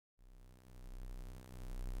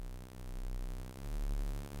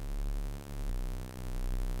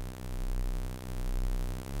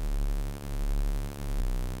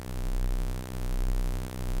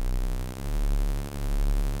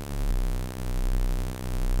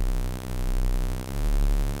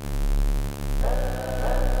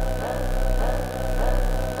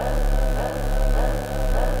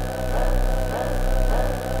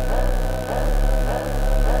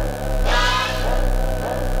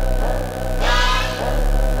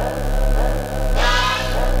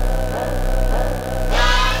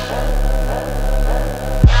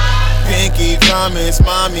promised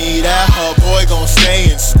mommy that her boy gon' stay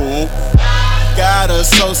in school. Got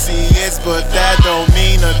associates, but that don't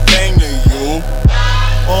mean a thing to you.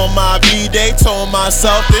 On my B-day, told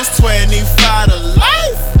myself it's 25 to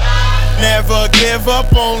life. Never give up,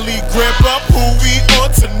 only grip up who we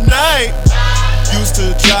on tonight. Used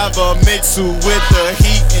to drive a Mitsu with the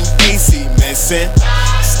heat and AC missing.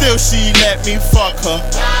 Still she let me fuck her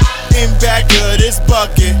in back of this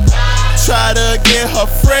bucket. Try to get her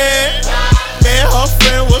friend, man, her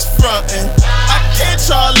friend was frontin'. I can't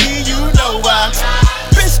Charlie, you know why.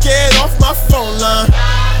 Bitch, get off my phone line.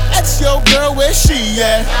 Ask your girl where she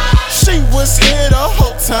at. She was here the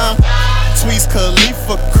whole time. Tweets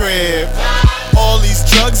Khalifa crib. All these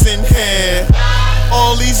drugs in here.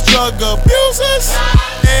 All these drug abusers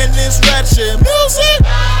and this ratchet music.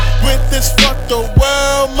 With this fuck the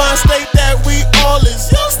world mind state that we all is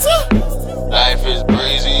used to. Life is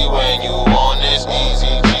breezy when you on this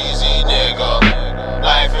EazyJezy, nigga.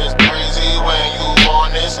 Life is breezy when you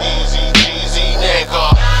on this EazyJezy,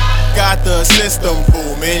 nigga. Got the system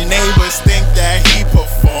booming, neighbors think that he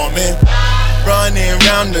performing. Running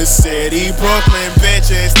round the city, Brooklyn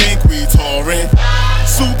bitches think we touring.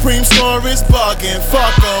 Supreme store is bugging,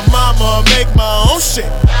 fuck a mama, make my own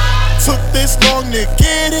shit. Took this long to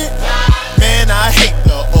get it, man, I hate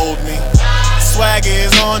the old me. Swag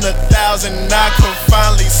is on 1,000, I could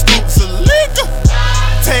finally scoop Salika.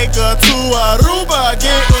 Take her to Aruba,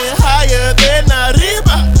 getting higher than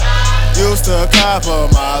Arriba. Used to cop a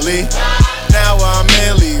Molly, now I'm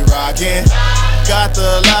Millie rockin'. Got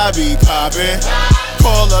the lobby poppin',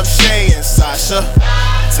 call up Shay and Sasha.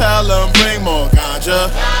 Tell them bring more ganja,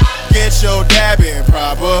 get your dabbing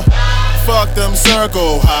proper. Fuck them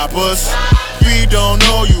circle hoppers, we don't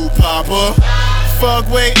know you papa. Fuck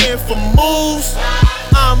waiting for moves,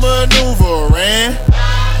 I'm maneuvering.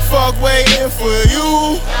 Fuck waiting for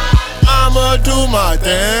you, I'ma do my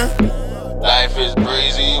thing. Life is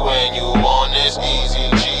breezy when you on this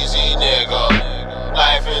EazyJezy, nigga.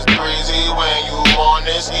 Life is breezy when you on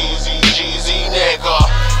this Easy